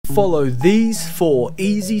Follow these 4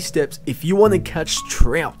 easy steps if you want to catch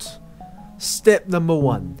trout. Step number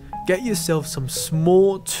 1. Get yourself some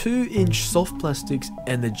small 2-inch soft plastics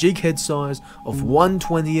and the jig head size of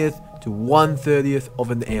 1/20th to 1/30th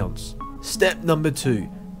of an ounce. Step number 2.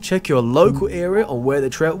 Check your local area on where the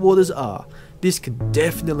trout waters are. This can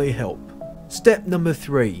definitely help. Step number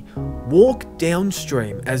 3. Walk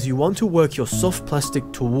downstream as you want to work your soft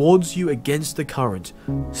plastic towards you against the current.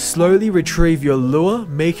 Slowly retrieve your lure,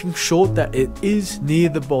 making sure that it is near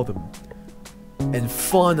the bottom. And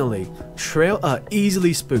finally, trout are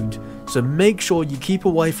easily spooked, so make sure you keep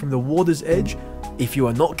away from the water's edge if you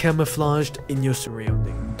are not camouflaged in your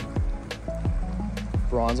surrounding.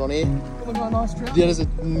 Brian's on here. Look at that nice trout. That is a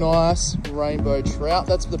nice rainbow trout.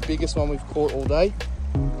 That's the biggest one we've caught all day.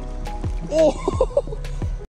 Oh!